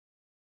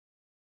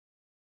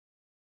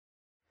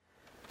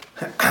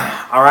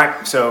All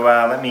right, so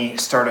let me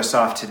start us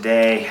off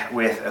today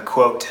with a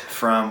quote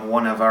from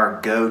one of our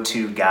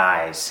go-to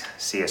guys,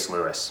 C.S.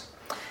 Lewis.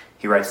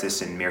 He writes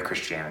this in Mere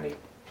Christianity.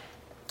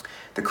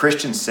 The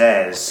Christian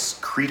says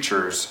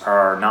creatures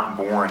are not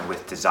born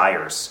with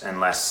desires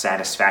unless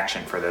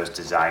satisfaction for those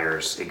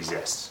desires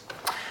exists.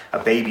 A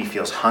baby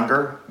feels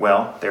hunger,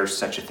 well, there's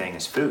such a thing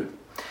as food.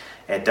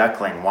 A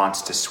duckling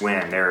wants to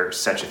swim, there's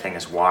such a thing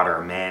as water.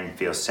 A man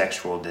feels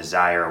sexual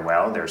desire,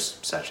 well, there's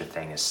such a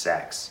thing as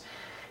sex.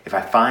 If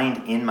I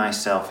find in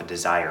myself a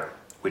desire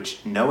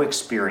which no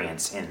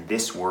experience in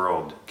this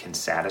world can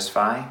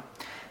satisfy,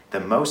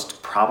 the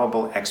most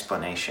probable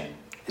explanation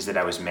is that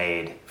I was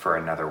made for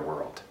another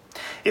world.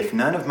 If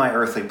none of my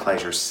earthly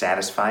pleasures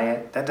satisfy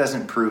it, that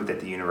doesn't prove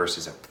that the universe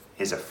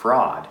is a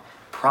fraud.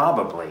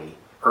 Probably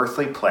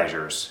earthly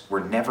pleasures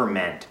were never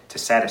meant to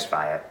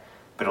satisfy it,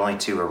 but only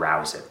to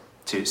arouse it,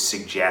 to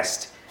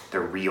suggest the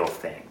real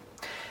thing.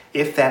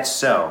 If that's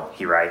so,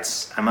 he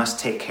writes, I must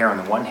take care on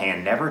the one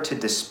hand never to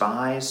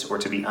despise or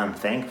to be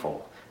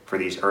unthankful for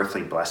these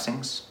earthly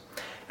blessings,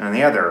 and on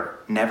the other,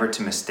 never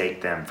to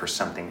mistake them for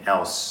something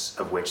else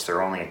of which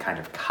they're only a kind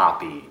of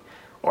copy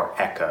or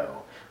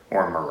echo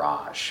or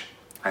mirage.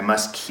 I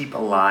must keep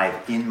alive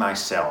in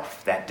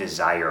myself that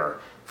desire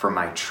for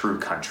my true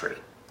country,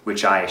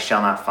 which I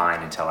shall not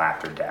find until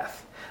after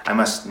death. I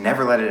must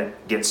never let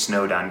it get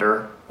snowed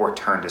under or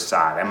turned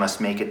aside. I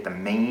must make it the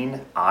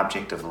main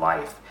object of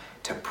life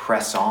to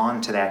press on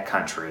to that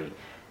country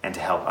and to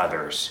help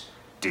others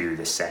do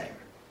the same.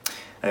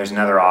 There's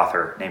another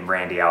author named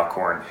Randy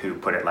Alcorn who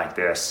put it like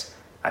this: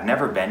 I've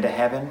never been to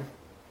heaven,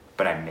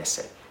 but I miss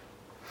it.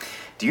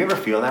 Do you ever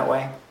feel that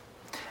way?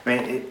 I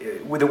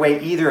mean, with the way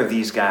either of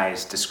these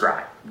guys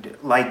describe,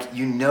 like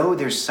you know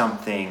there's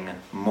something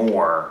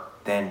more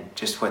than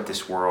just what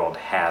this world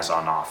has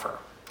on offer.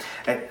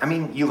 I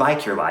mean, you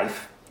like your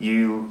life.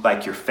 You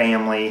like your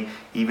family,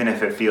 even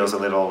if it feels a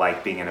little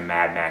like being in a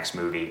Mad Max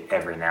movie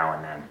every now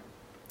and then.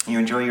 You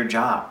enjoy your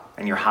job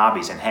and your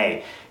hobbies, and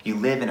hey, you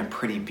live in a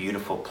pretty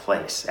beautiful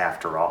place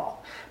after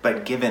all.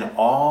 But given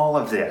all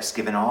of this,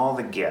 given all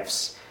the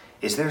gifts,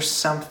 is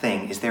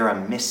there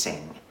a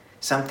missing,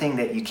 something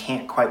that you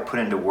can't quite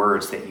put into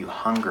words that you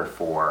hunger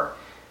for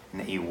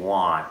and that you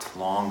want,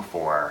 long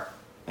for,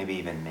 maybe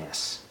even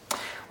miss?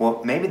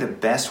 Well, maybe the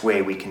best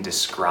way we can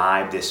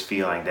describe this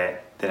feeling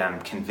that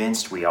I'm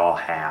convinced we all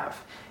have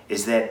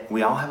is that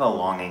we all have a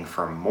longing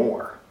for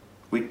more.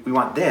 We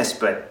want this,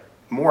 but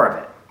more of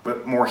it.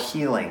 But more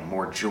healing,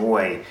 more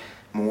joy,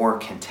 more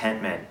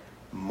contentment,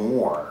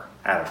 more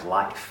out of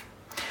life.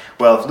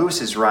 Well, if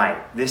Lewis is right,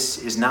 this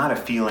is not a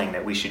feeling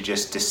that we should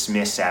just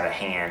dismiss out of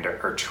hand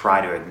or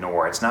try to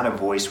ignore. It's not a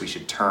voice we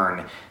should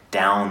turn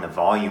down the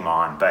volume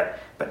on, but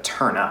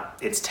turn up.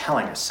 It's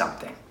telling us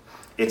something.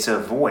 It's a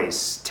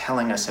voice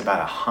telling us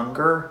about a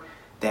hunger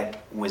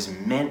that was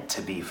meant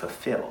to be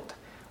fulfilled.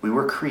 We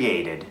were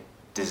created,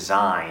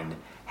 designed,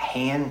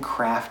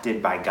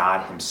 handcrafted by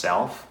God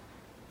Himself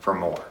for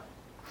more.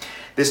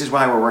 This is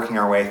why we're working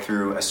our way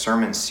through a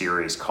sermon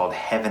series called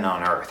Heaven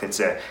on Earth. It's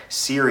a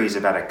series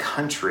about a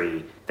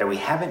country that we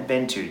haven't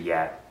been to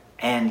yet,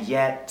 and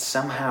yet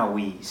somehow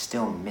we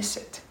still miss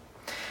it.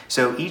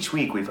 So each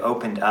week we've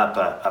opened up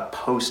a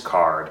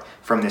postcard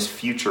from this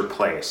future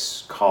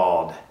place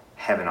called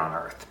Heaven on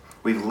Earth.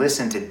 We've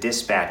listened to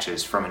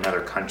dispatches from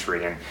another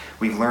country, and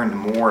we've learned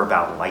more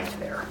about life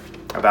there,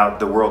 about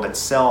the world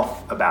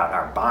itself, about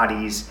our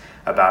bodies,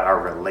 about our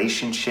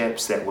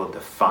relationships that will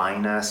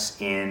define us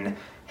in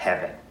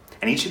heaven.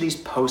 And each of these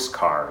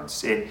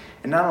postcards, it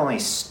not only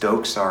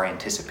stokes our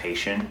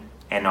anticipation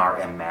and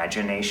our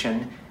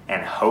imagination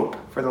and hope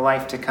for the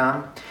life to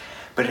come,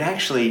 but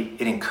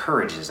it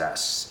encourages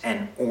us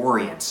and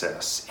orients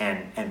us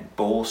and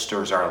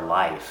bolsters our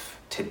life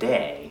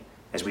today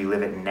as we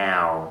live it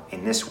now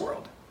in this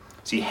world.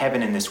 See,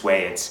 heaven in this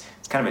way, it's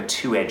kind of a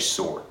two-edged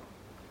sword.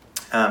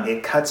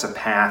 It cuts a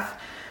path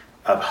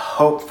of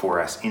hope for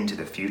us into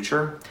the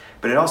future,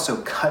 but it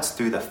also cuts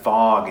through the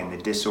fog and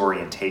the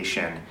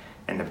disorientation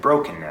and the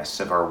brokenness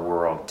of our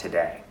world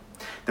today.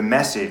 The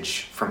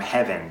message from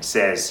heaven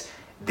says,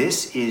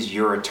 this is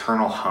your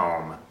eternal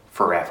home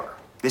forever.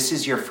 This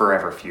is your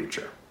forever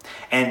future.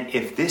 And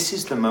if this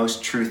is the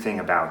most true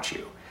thing about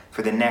you,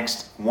 for the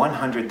next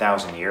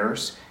 100,000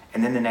 years,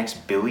 and then the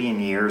next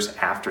billion years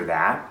after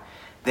that,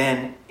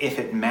 then if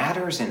it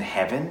matters in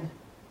heaven,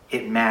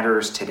 it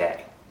matters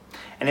today.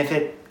 And if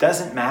it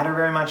doesn't matter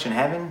very much in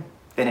heaven,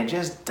 then it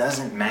just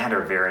doesn't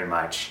matter very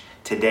much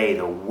today.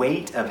 The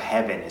weight of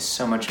heaven is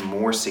so much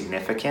more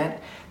significant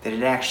that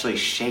it actually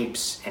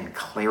shapes and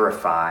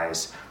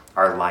clarifies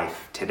our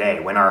life today.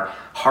 When our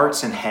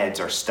hearts and heads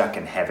are stuck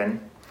in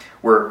heaven,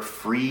 we're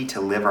free to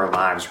live our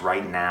lives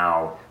right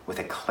now with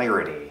a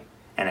clarity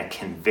and a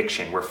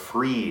conviction. We're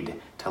freed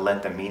to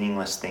let the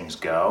meaningless things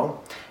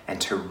go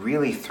and to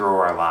really throw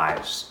our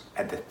lives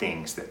at the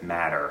things that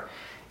matter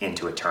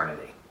into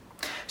eternity.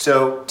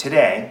 So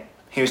today,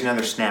 here's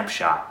another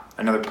snapshot,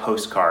 another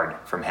postcard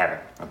from heaven,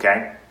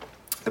 okay?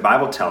 The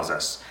Bible tells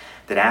us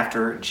that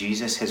after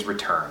Jesus has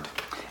returned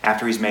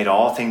after he's made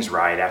all things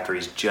right, after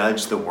he's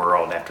judged the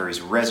world, after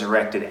he's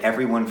resurrected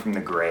everyone from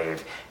the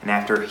grave, and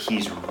after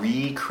he's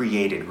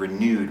recreated,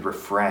 renewed,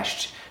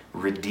 refreshed,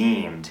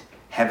 redeemed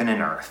heaven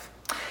and earth,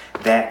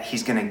 that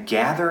he's going to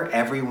gather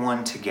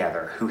everyone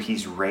together who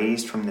he's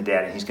raised from the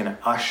dead, and he's going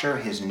to usher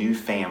his new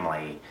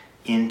family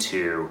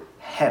into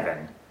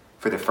heaven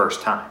for the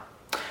first time.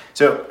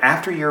 So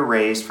after you're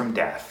raised from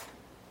death,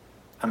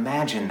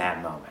 imagine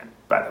that moment,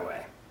 by the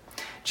way.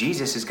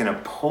 Jesus is going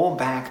to pull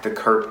back the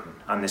curtain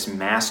on this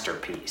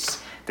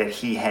masterpiece that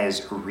he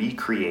has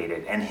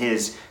recreated, and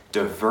his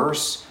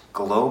diverse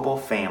global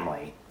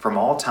family from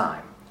all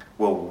time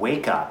will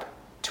wake up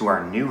to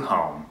our new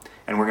home,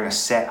 and we're going to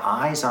set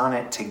eyes on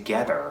it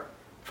together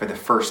for the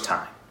first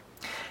time.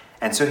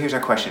 And so here's our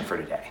question for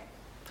today.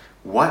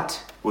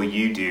 What will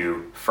you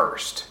do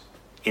first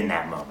in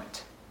that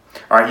moment?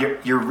 All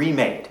right, you're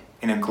remade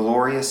in a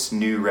glorious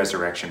new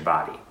resurrection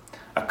body.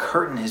 A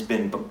curtain has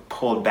been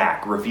pulled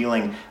back,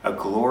 revealing a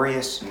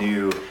glorious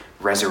new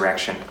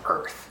resurrection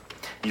earth,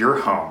 your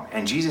home.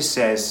 And Jesus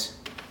says,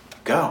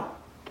 go,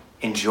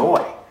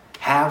 enjoy,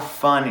 have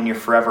fun in your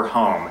forever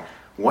home.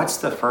 What's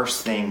the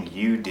first thing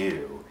you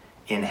do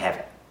in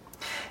heaven?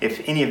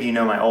 If any of you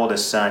know my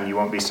oldest son, you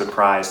won't be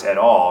surprised at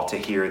all to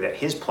hear that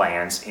his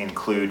plans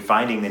include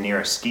finding the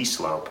nearest ski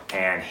slope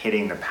and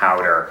hitting the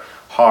powder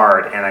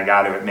hard. And I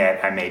got to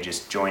admit, I may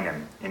just join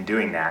him in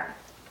doing that.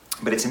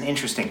 But it's an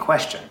interesting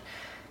question,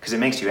 because it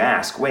makes you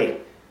ask,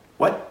 wait,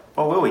 what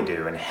will we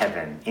do in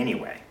heaven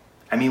anyway?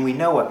 I mean, we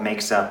know what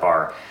makes up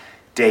our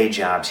day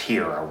jobs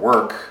here, our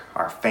work,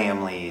 our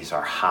families,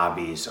 our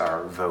hobbies,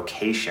 our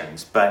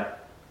vocations,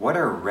 but what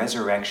are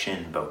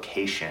resurrection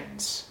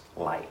vocations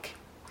like?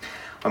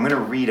 I'm going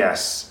to read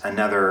us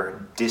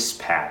another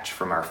dispatch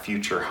from our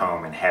future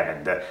home in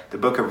heaven. The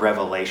book of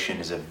Revelation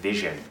is a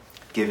vision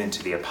given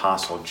to the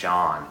Apostle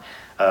John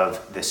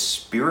of the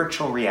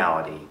spiritual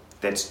reality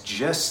that's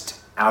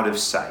just out of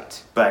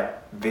sight,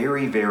 but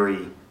very,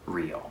 very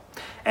real.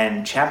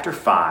 And chapter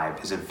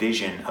 5 is a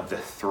vision of the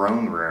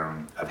throne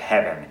room of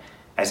heaven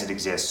as it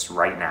exists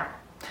right now.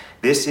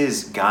 This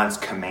is God's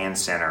command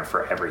center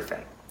for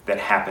everything that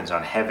happens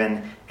on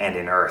heaven and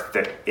in earth.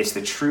 It's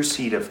the true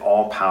seat of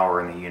all power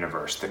in the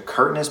universe. The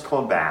curtain is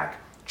pulled back.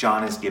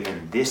 John is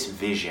given this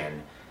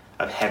vision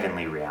of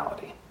heavenly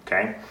reality.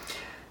 Okay?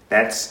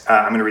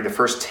 I'm going to read the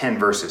first 10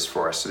 verses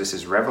for us. So this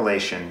is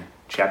Revelation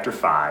chapter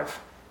 5,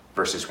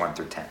 verses 1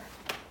 through 10.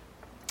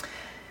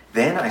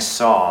 Then I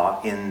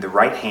saw in the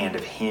right hand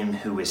of him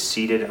who was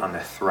seated on the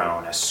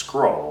throne a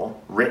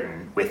scroll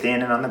written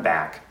within and on the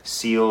back,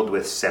 sealed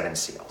with 7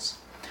 seals.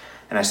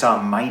 And I saw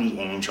a mighty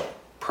angel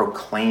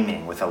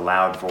proclaiming with a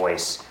loud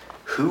voice,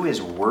 "Who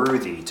is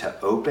worthy to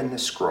open the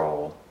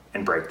scroll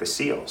and break the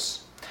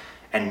seals?"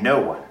 And no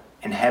one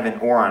in heaven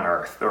or on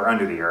earth or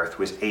under the earth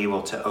was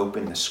able to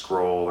open the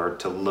scroll or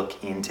to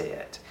look into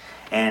it.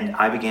 And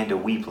I began to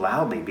weep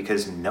loudly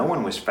because no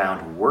one was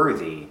found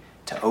worthy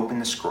to open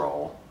the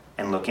scroll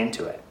and look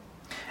into it.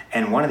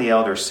 And one of the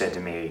elders said to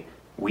me,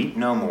 "Weep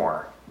no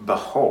more.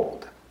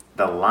 Behold,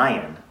 the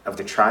Lion of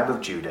the tribe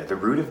of Judah, the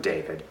Root of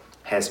David,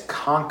 has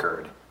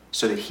conquered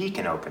so that he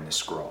can open the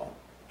scroll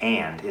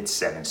and its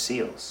 7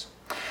 seals."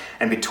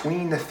 And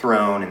between the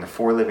throne and the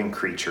 4 living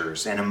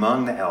creatures and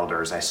among the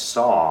elders, I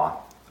saw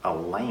a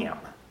lamb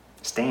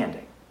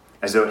standing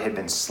as though it had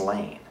been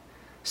slain,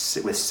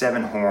 with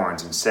 7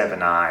 horns and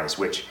 7 eyes,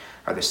 which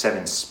are the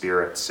 7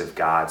 spirits of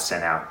God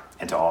sent out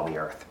into all the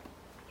earth.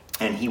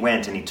 And he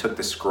went and he took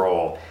the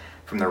scroll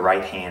from the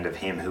right hand of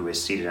him who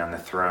was seated on the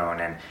throne.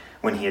 And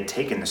when he had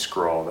taken the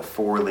scroll, the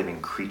 4 living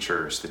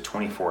creatures, the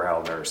 24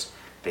 elders,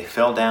 they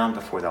fell down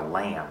before the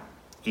Lamb,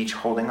 each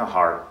holding a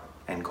harp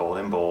and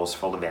golden bowls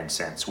full of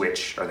incense,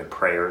 which are the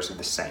prayers of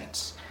the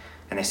saints.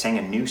 And they sang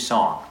a new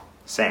song,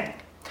 saying,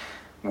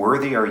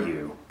 "Worthy are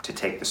you to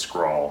take the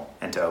scroll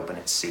and to open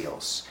its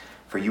seals.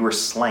 For you were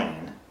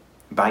slain.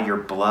 By your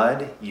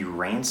blood you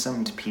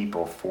ransomed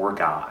people for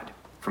God,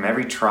 from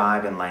every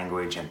tribe and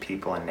language and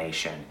people and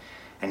nation.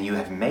 And you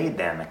have made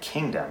them a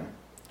kingdom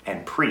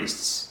and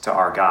priests to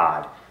our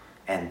God,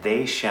 and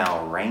they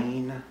shall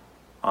reign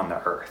on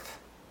the earth."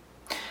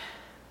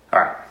 All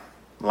right,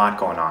 a lot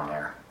going on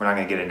there. We're not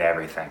going to get into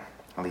everything,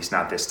 at least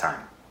not this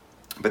time.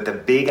 But the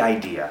big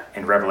idea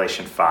in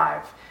Revelation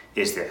 5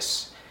 is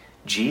this: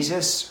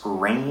 Jesus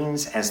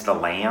reigns as the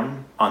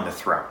Lamb on the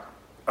throne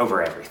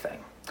over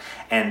everything.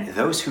 And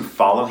those who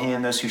follow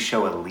him, those who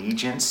show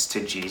allegiance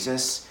to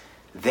Jesus,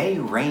 they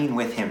reign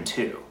with him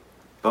too,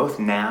 both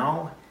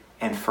now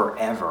and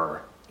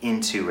forever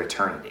into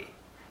eternity.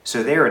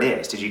 So there it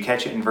is. Did you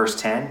catch it in verse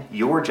 10?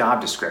 Your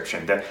job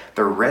description,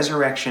 the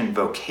resurrection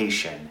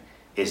vocation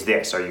is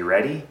this. Are you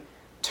ready?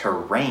 To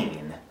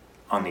reign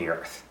on the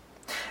earth.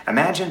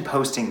 Imagine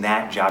posting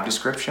that job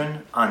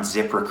description on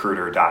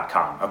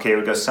ZipRecruiter.com. Okay, it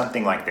would go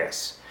something like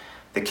this.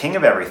 The king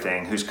of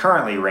everything, who's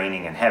currently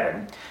reigning in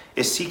heaven,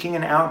 is seeking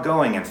an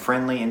outgoing and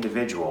friendly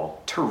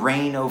individual to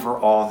reign over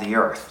all the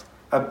earth.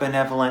 A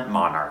benevolent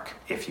monarch,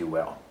 if you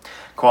will.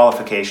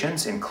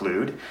 Qualifications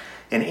include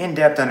an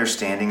in-depth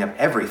understanding of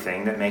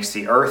everything that makes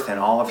the earth and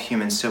all of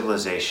human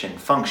civilization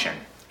function,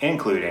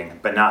 including,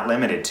 but not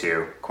limited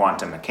to,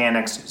 quantum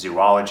mechanics,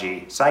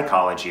 zoology,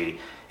 psychology,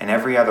 and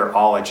every other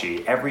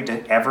ology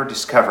ever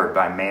discovered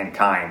by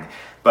mankind,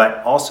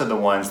 but also the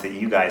ones that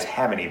you guys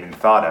haven't even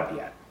thought of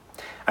yet.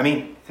 I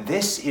mean,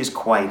 this is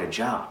quite a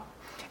job.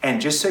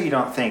 And just so you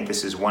don't think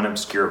this is one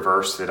obscure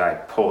verse that I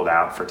pulled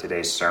out for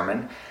today's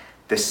sermon,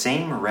 the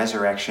same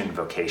resurrection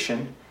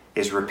vocation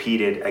is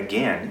repeated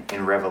again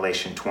in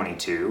Revelation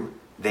 22.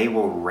 They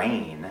will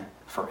reign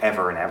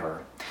forever and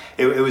ever.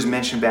 It was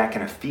mentioned back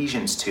in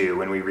Ephesians 2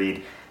 when we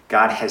read,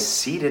 God has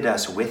seated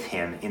us with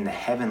him in the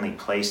heavenly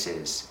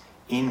places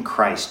in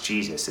Christ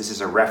Jesus. This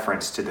is a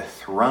reference to the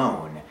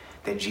throne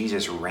that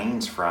Jesus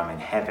reigns from in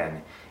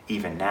heaven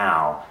even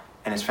now,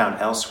 and is found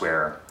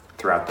elsewhere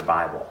throughout the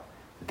Bible.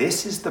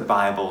 This is the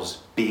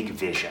Bible's big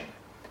vision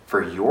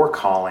for your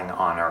calling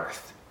on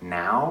earth,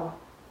 now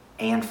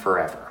and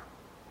forever.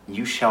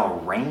 You shall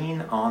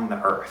reign on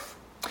the earth.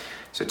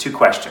 So 2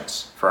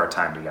 questions for our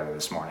time together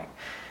this morning.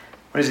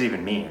 What does it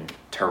even mean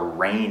to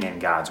reign in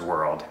God's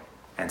world?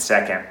 And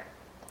second,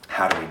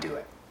 how do we do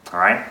it? All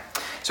right?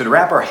 So to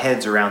wrap our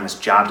heads around this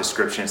job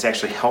description, it's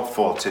actually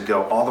helpful to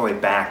go all the way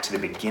back to the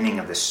beginning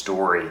of the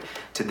story,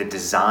 to the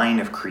design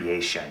of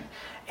creation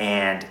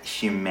and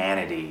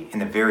humanity in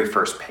the very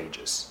first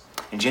pages.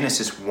 In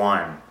Genesis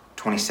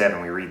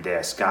 1:27, we read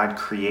this: God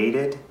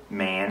created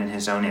man in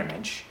his own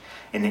image.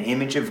 In the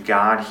image of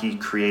God, he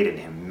created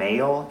him.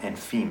 Male and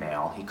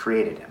female, he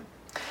created him.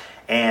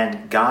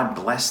 And God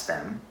blessed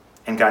them,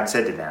 and God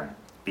said to them,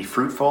 be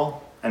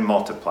fruitful and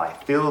multiply,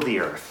 fill the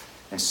earth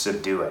and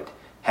subdue it.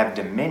 Have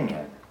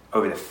dominion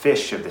over the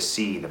fish of the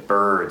sea, the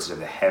birds of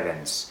the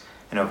heavens,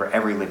 and over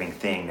every living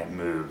thing that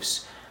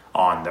moves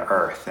on the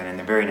earth. And in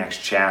the very next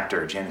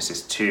chapter,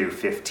 Genesis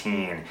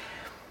 2:15,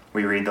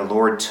 we read, the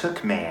Lord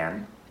took the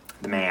man,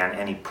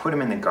 and he put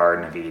him in the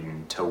Garden of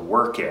Eden to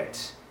work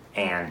it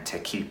and to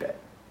keep it.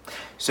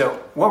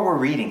 So what we're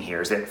reading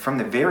here is that from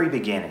the very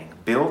beginning,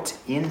 built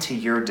into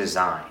your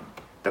design,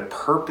 the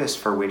purpose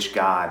for which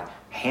God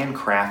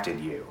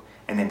handcrafted you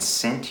and then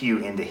sent you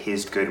into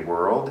his good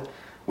world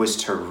was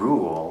to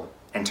rule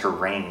and to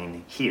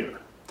reign here,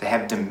 to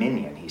have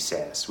dominion, he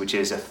says, which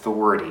is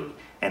authority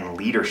and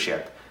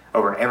leadership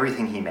over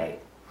everything he made.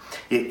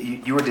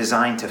 You were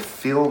designed to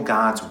fill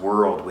God's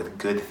world with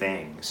good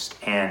things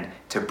and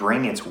to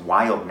bring its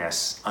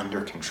wildness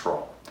under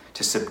control,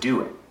 to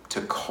subdue it,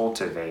 to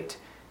cultivate,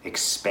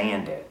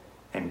 expand it,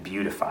 and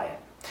beautify it,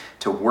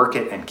 to work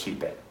it and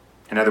keep it.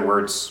 In other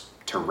words,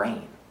 to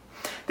reign.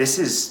 This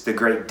is the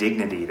great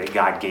dignity that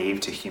God gave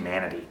to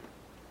humanity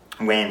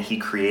when he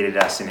created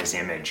us in his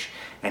image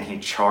and he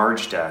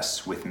charged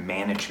us with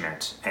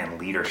management and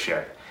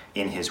leadership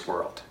in his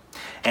world.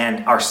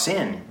 And our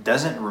sin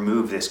doesn't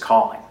remove this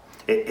calling.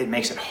 It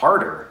makes it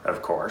harder,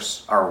 of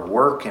course. Our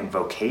work and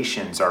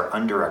vocations are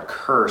under a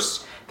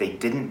curse they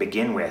didn't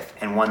begin with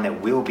and one that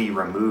will be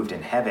removed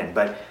in heaven.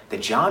 But the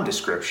job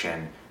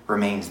description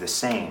remains the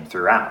same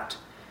throughout.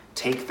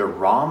 Take the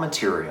raw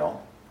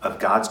material of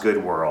God's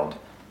good world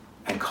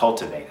and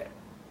cultivate it,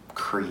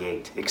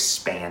 create,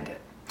 expand it.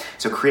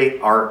 So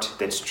create art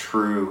that's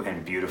true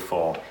and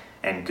beautiful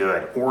and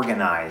good.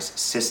 Organize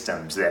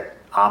systems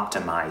that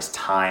optimize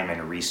time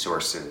and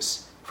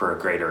resources for a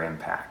greater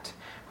impact.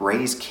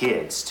 Raise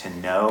kids to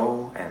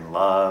know and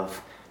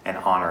love and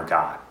honor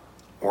God.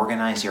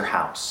 Organize your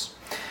house.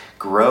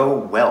 Grow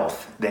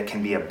wealth that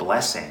can be a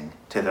blessing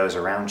to those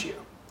around you.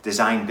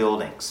 Design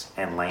buildings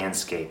and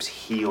landscapes.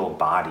 Heal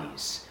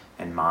bodies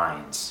and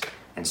minds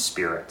and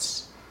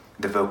spirits.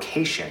 The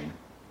vocation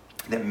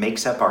that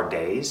makes up our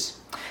days,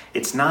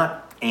 it's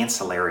not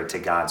ancillary to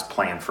God's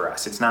plan for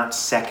us. It's not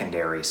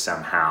secondary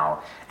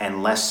somehow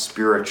and less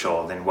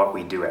spiritual than what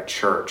we do at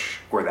church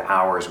or the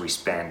hours we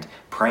spend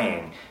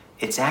praying.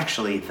 It's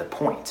actually the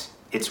point.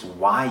 It's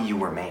why you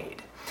were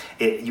made.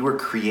 You were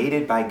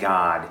created by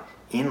God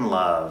in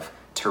love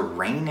to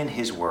reign in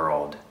his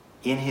world,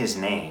 in his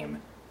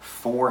name,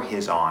 for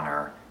his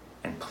honor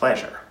and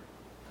pleasure.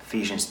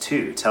 Ephesians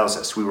 2 tells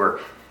us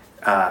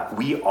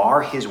we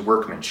are his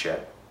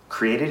workmanship,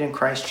 created in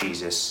Christ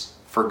Jesus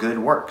for good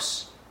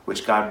works,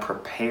 which God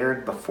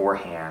prepared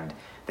beforehand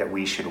that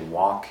we should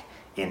walk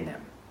in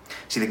them.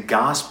 See, the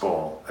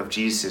gospel of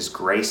Jesus'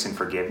 grace and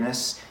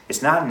forgiveness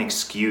is not an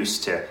excuse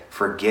to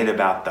forget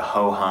about the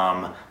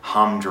ho-hum,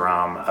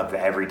 humdrum of the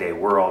everyday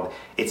world.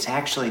 It's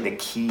actually the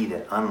key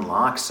that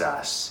unlocks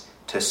us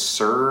to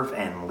serve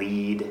and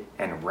lead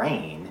and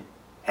reign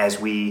as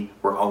we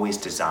were always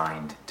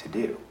designed to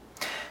do.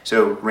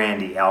 So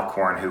Randy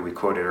Alcorn, who we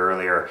quoted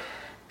earlier,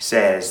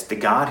 says, the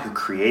God who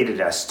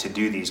created us to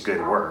do these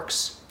good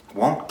works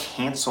won't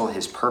cancel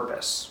his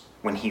purpose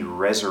when he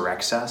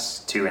resurrects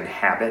us to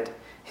inhabit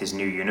his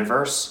new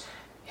universe.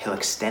 He'll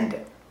extend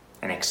it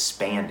and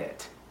expand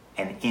it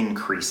and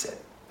increase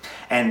it.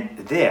 And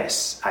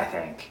this, I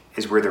think,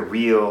 is where the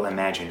real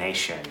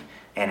imagination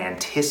and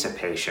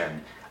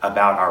anticipation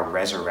about our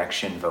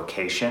resurrection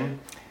vocation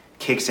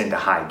kicks into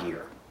high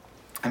gear.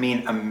 I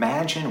mean,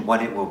 imagine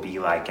what it will be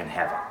like in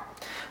heaven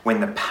when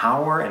the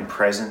power and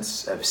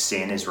presence of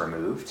sin is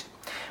removed,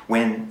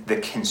 when the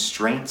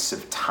constraints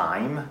of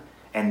time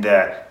and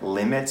the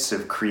limits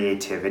of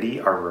creativity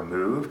are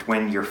removed,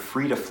 when you're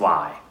free to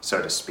fly,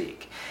 so to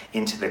speak,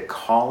 into the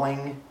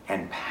calling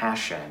and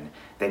passion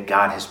that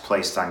God has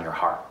placed on your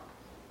heart,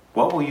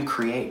 what will you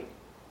create?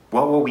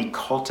 What will we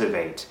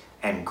cultivate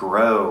and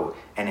grow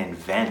and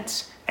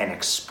invent and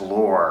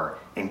explore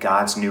in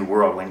God's new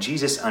world? When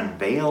Jesus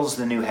unveils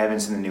the new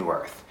heavens and the new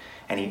earth,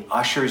 and he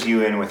ushers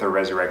you in with a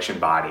resurrection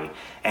body,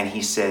 and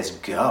he says,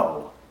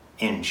 go,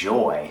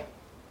 enjoy,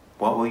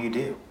 what will you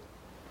do?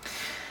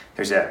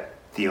 There's a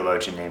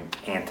theologian named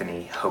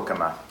Anthony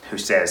Hoekema who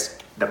says,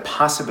 the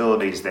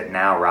possibilities that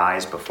now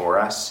rise before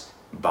us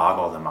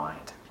boggle the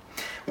mind.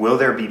 Will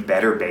there be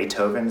better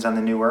Beethovens on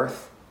the new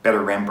earth? Better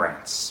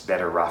Rembrandts,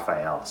 better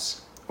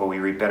Raphaels? Will we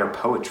read better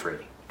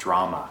poetry,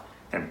 drama,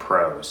 and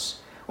prose?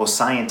 Will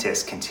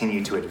scientists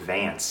continue to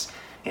advance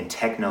in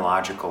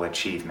technological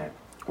achievement?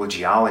 Will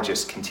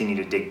geologists continue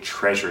to dig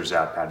treasures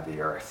up out of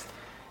the earth?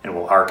 And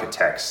will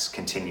architects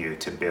continue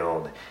to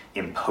build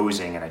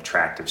imposing and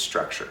attractive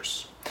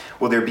structures?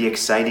 Will there be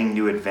exciting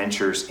new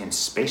adventures in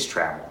space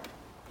travel?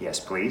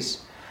 Yes,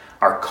 please.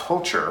 Our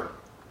culture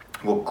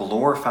will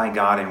glorify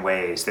God in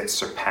ways that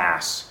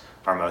surpass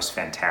our most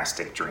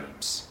fantastic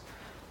dreams.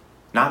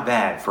 Not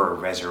bad for a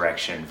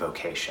resurrection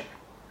vocation,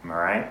 am I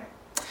right?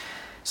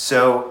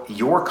 So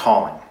your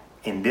calling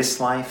in this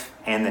life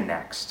and the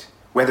next,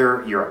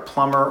 whether you're a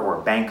plumber or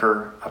a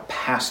banker, a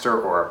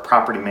pastor or a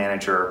property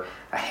manager,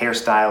 a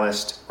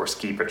hairstylist or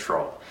ski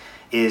patrol,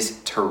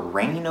 is to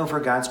reign over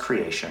God's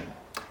creation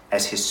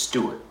as his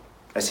steward,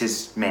 as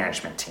his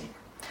management team,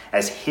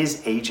 as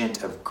his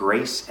agent of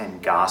grace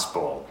and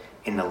gospel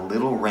in the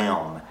little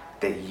realm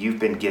that you've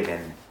been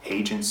given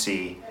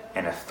agency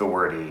and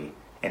authority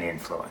and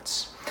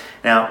influence.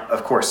 Now,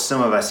 of course,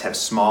 some of us have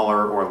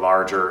smaller or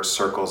larger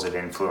circles of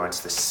influence.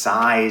 The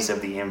size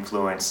of the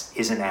influence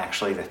isn't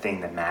actually the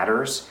thing that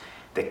matters.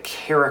 The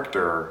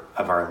character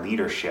of our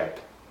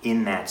leadership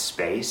in that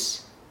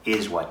space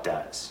is what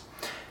does.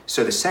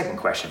 So the second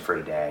question for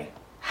today,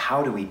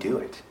 how do we do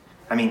it?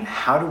 I mean,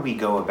 how do we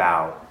go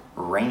about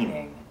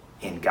reigning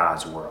in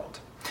God's world?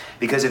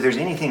 Because if there's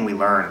anything we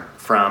learn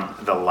from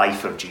the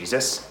life of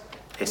Jesus,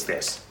 it's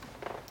this: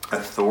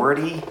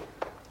 authority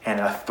and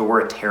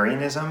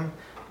authoritarianism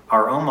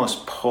are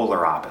almost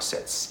polar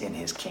opposites in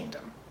his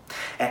kingdom.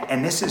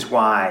 And this is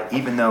why,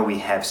 even though we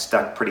have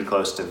stuck pretty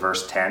close to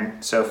verse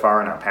 10 so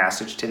far in our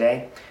passage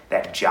today,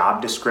 that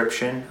job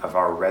description of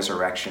our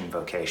resurrection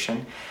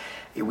vocation,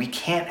 we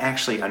can't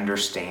actually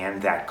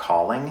understand that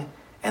calling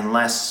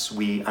unless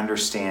we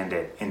understand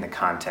it in the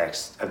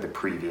context of the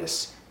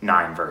previous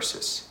 9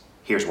 verses.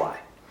 Here's why.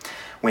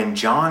 When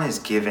John is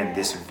given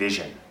this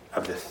vision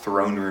of the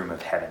throne room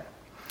of heaven,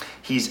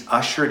 he's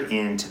ushered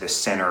into the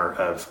center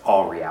of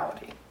all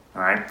reality.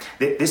 All right?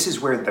 This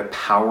is where the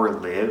power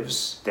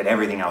lives that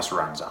everything else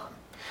runs on.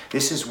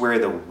 This is where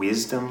the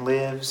wisdom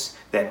lives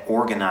that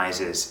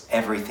organizes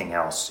everything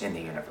else in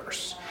the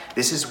universe.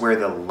 This is where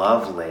the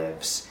love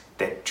lives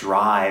that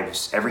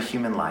drives every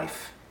human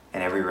life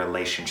and every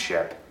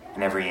relationship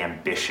and every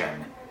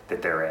ambition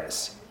that there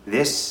is.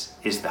 This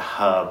is the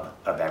hub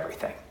of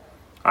everything.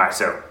 All right,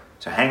 so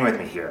hang with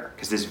me here,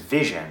 because this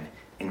vision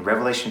in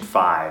Revelation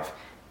 5,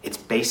 it's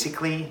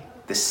basically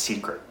the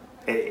secret.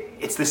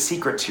 It's the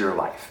secret to your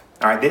life.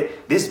 All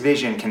right, this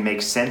vision can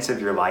make sense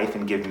of your life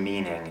and give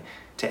meaning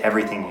to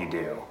everything you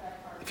do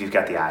if you've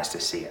got the eyes to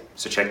see it.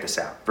 So check this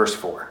out. Verse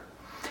 4.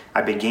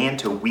 I began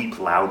to weep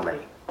loudly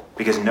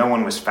because no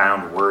one was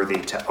found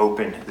worthy to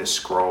open the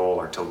scroll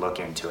or to look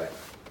into it.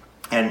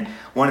 And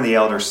one of the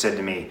elders said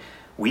to me,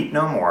 weep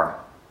no more.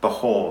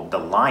 Behold, the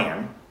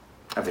Lion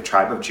of the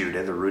tribe of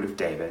Judah, the root of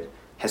David,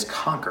 has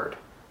conquered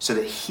so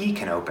that he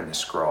can open the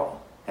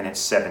scroll and its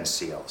 7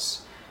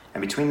 seals. And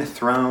between the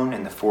throne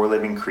and the 4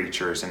 living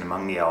creatures and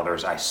among the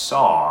elders, I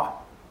saw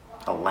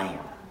a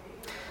lamb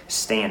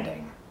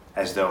standing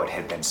as though it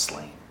had been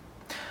slain.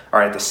 All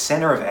right, at the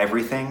center of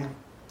everything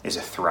is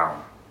a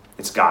throne.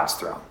 It's God's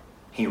throne.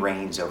 He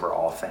reigns over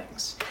all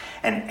things.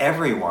 And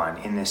everyone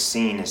in this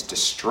scene is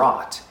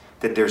distraught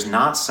that there's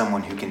not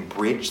someone who can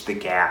bridge the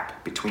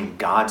gap between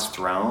God's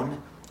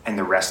throne and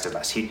the rest of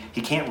us. He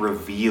can't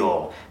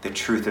reveal the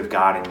truth of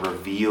God and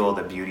reveal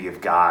the beauty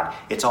of God.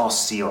 It's all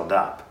sealed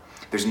up.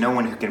 There's no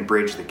one who can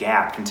bridge the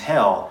gap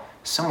until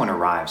someone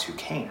arrives who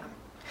can.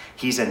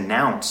 He's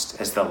announced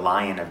as the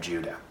Lion of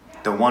Judah,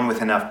 the one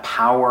with enough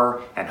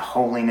power and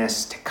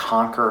holiness to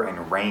conquer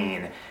and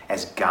reign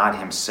as God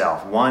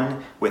himself,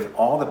 one with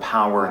all the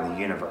power in the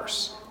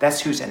universe.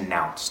 That's who's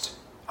announced,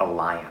 a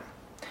lion.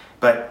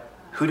 But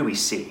who do we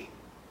see?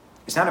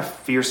 It's not a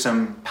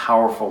fearsome,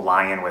 powerful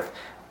lion with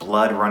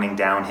blood running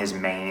down his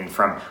mane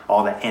from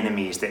all the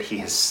enemies that he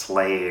has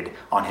slayed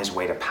on his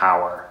way to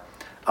power.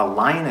 A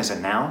lion is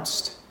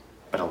announced,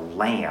 but a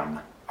lamb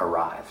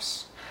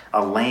arrives.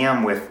 A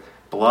lamb with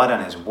blood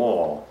on his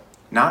wool,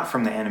 not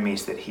from the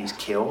enemies that he's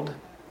killed,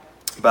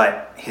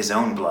 but his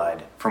own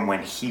blood from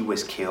when he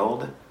was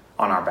killed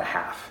on our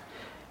behalf.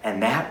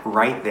 And that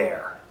right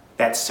there,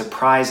 that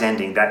surprise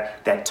ending,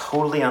 that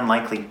totally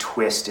unlikely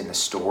twist in the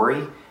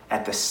story,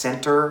 at the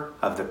center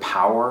of the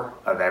power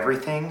of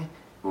everything,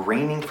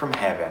 raining from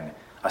heaven,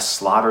 a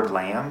slaughtered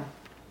lamb,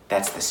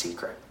 that's the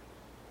secret.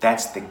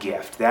 That's the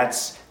gift.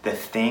 That's the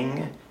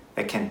thing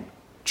that can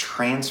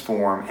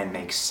transform and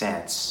make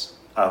sense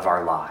of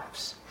our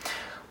lives.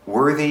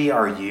 Worthy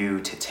are you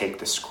to take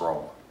the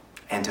scroll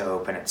and to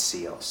open its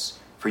seals,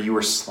 for you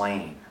were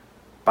slain.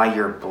 By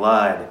your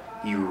blood,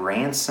 you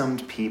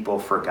ransomed people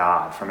for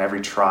God from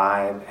every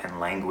tribe and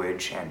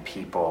language and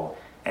people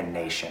and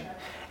nation.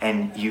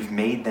 And you've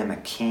made them a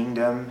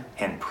kingdom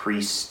and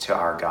priests to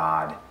our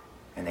God,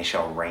 and they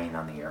shall reign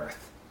on the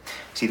earth.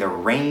 See, the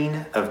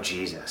reign of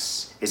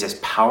Jesus is as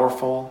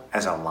powerful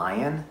as a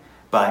lion,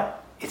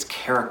 but it's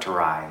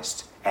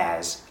characterized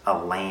as a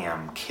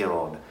lamb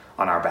killed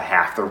on our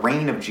behalf. The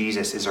reign of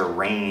Jesus is a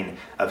reign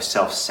of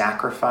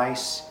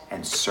self-sacrifice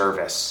and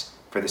service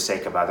for the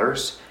sake of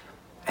others,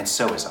 and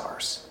so is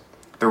ours.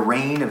 The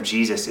reign of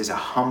Jesus is a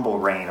humble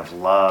reign of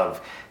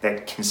love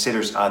that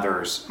considers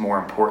others more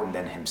important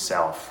than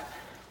himself,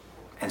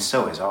 and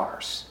so is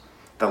ours.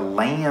 The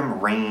Lamb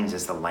reigns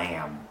as the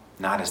lamb,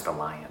 not as the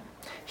lion.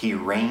 He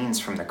reigns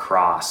from the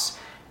cross,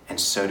 and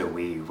so do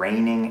we,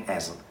 reigning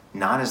as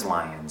not as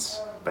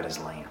lions, but as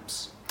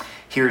lambs.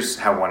 Here's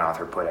how one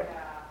author put it.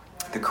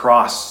 The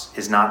cross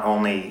is not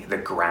only the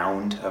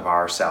ground of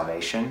our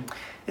salvation,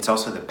 it's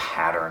also the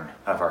pattern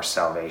of our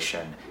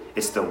salvation.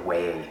 It's the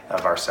way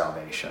of our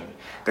salvation.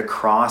 The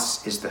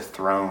cross is the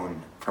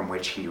throne from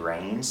which he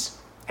reigns,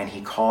 and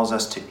he calls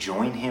us to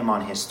join him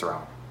on his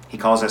throne. He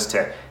calls us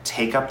to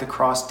take up the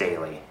cross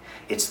daily.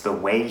 It's the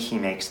way he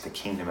makes the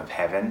kingdom of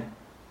heaven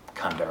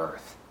come to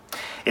earth.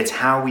 It's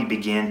how we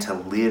begin to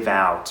live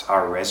out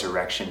our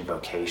resurrection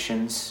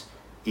vocations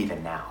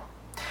even now.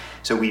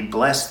 So we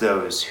bless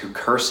those who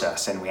curse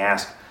us, and we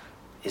ask,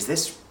 is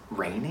this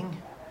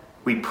raining?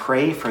 We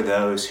pray for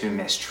those who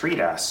mistreat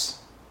us.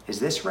 Is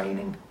this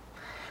raining?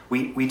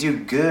 We do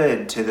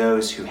good to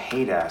those who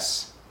hate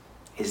us.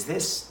 Is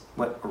this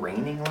what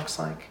raining looks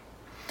like?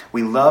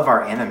 We love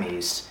our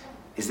enemies.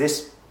 Is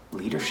this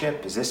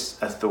leadership? Is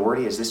this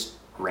authority? Is this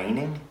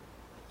reigning?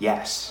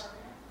 Yes,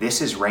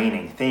 this is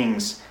reigning.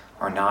 Things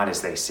are not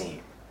as they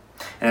seem.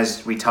 And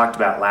as we talked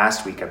about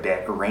last week a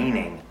bit,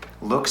 reigning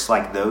looks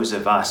like those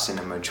of us in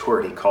a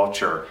majority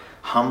culture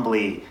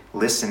humbly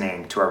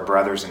listening to our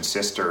brothers and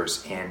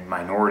sisters in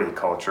minority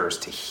cultures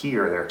to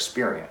hear their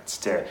experience,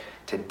 to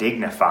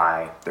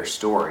dignify their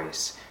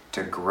stories,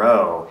 to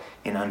grow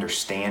in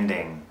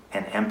understanding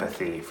and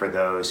empathy for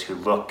those who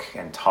look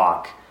and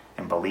talk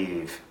and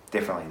believe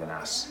differently than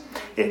us.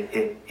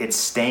 It's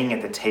staying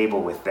at the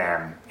table with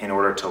them in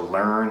order to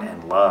learn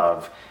and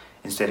love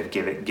instead of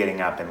getting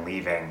up and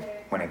leaving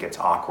when it gets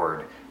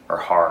awkward or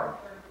hard.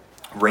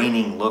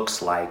 Reigning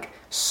looks like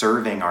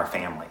serving our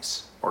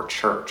families or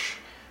church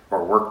or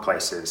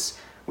workplaces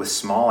with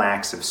small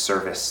acts of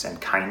service and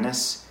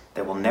kindness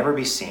that will never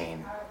be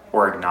seen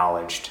or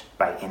acknowledged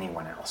by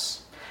anyone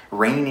else.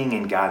 Reigning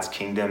in God's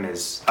kingdom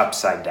is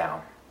upside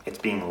down. It's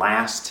being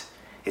last.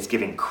 It's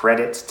giving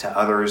credit to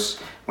others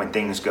when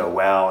things go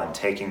well and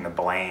taking the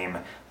blame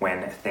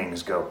when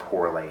things go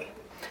poorly.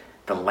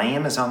 The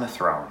Lamb is on the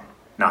throne,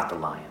 not the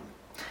lion.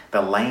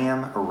 The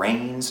Lamb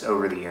reigns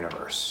over the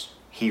universe.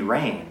 He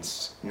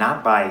reigns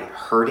not by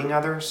hurting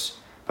others,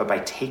 but by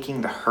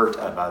taking the hurt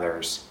of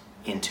others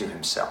into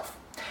himself.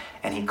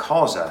 And he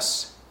calls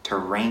us to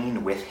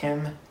reign with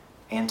him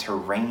and to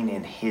reign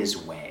in his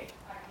way.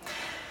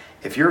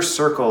 If your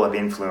circle of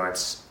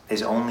influence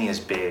is only as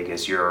big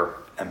as your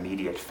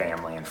immediate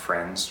family and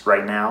friends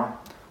right now,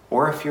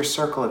 or if your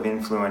circle of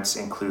influence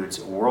includes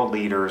world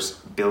leaders,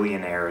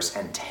 billionaires,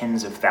 and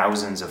tens of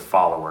thousands of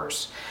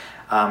followers,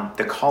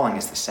 the calling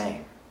is the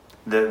same.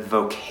 The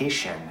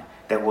vocation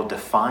that will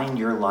define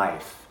your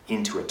life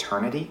into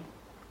eternity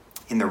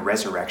in the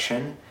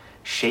resurrection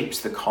shapes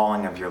the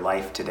calling of your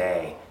life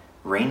today.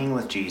 Reigning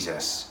with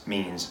Jesus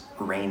means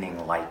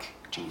reigning like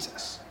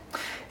Jesus.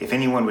 If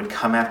anyone would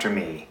come after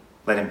me,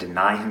 let him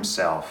deny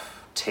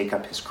himself, take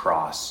up his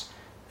cross,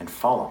 and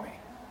follow me.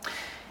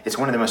 It's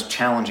one of the most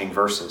challenging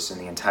verses in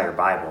the entire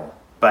Bible,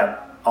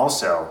 but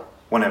also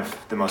one of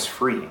the most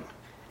freeing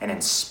and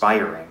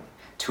inspiring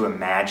to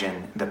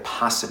imagine the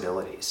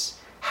possibilities.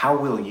 How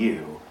will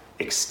you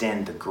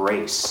extend the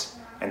grace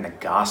and the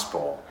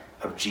gospel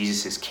of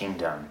Jesus'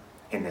 kingdom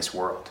in this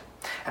world?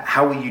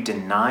 How will you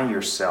deny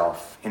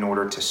yourself in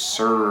order to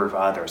serve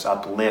others,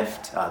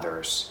 uplift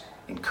others,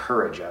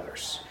 encourage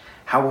others?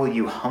 How will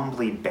you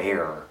humbly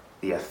bear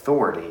the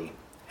authority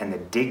and the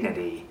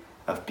dignity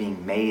of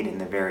being made in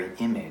the very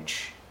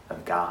image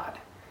of God?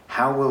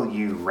 How will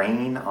you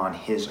reign on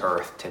his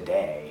earth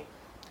today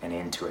and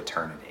into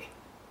eternity?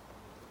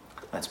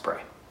 Let's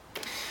pray.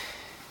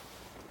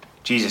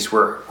 Jesus,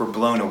 we're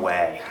blown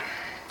away,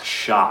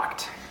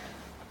 shocked,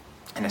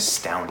 and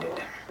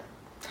astounded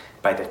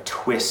by the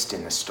twist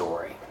in the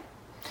story.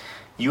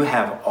 You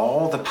have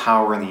all the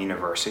power in the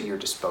universe at your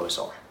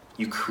disposal.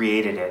 You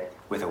created it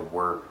with a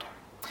word.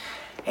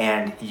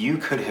 And you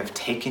could have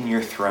taken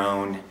your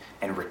throne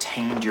and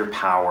retained your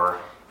power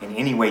in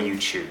any way you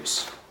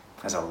choose,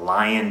 as a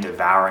lion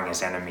devouring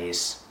his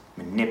enemies,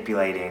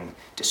 manipulating,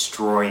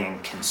 destroying,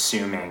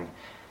 consuming.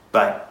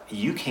 But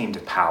you came to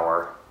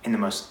power in the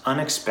most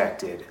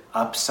unexpected,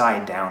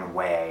 upside-down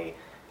way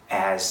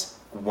as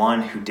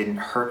one who didn't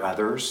hurt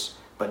others,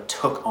 but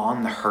took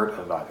on the hurt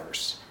of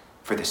others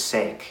for the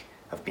sake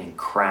of being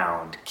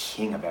crowned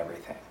king of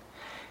everything.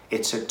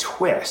 It's a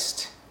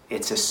twist.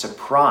 It's a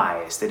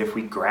surprise that if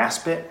we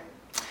grasp it,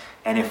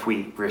 and if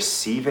we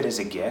receive it as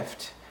a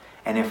gift,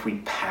 and if we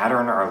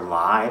pattern our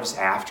lives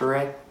after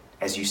it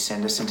as you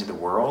send us into the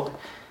world,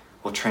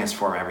 will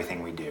transform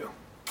everything we do.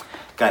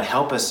 God,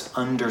 help us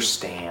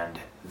understand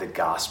the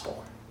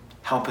gospel.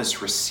 Help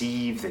us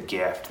receive the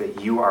gift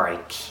that you are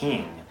a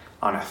king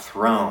on a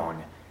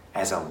throne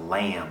as a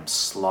lamb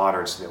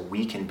slaughtered so that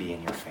we can be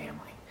in your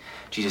family.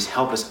 Jesus,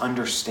 help us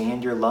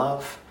understand your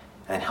love,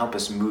 and then help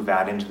us move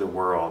out into the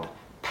world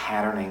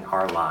patterning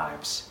our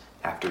lives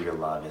after your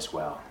love as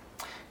well.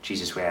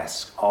 Jesus, we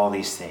ask all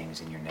these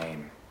things in your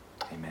name.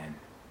 Amen.